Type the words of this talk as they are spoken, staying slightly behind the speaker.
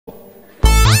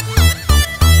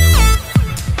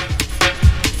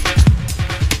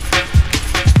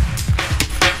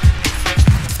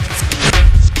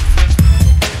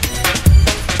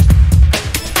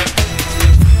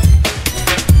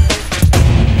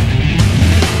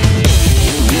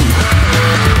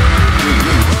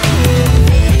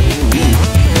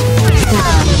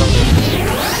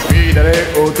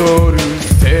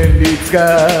つ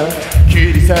か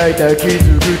切り裂いた傷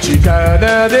口奏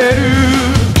でる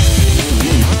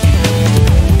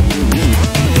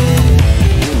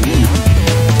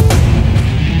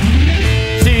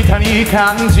舌に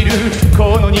感じる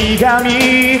この苦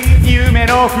み夢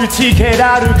の淵気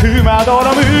だるくまど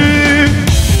ろむ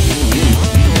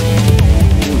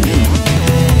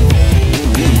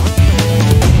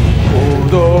孤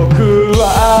独は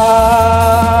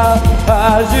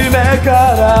初めか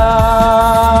ら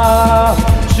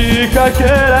仕掛け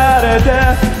られて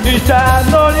いた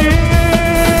のに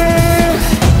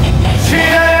しな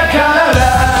やかなラ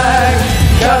イ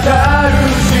カタル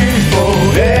シスフォ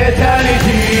ーエタニ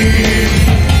ティ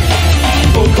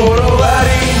心は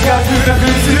輪郭なく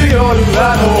強るあ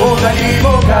の何も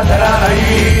語らない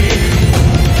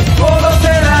戻せ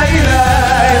ないラ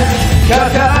イカ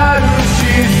タルシ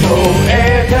スフォー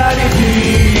エタニテ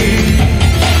ィ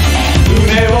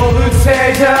胸を打つせ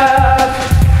いじゃ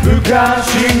無関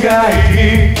心がい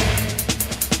い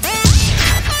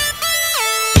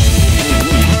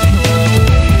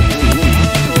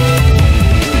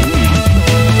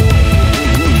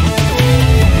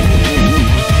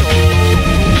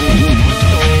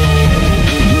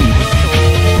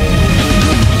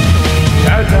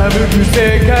傾く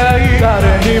世界誰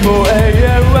にも永遠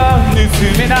は盗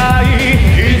めない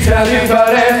インターディファ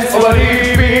レンス終わ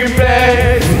り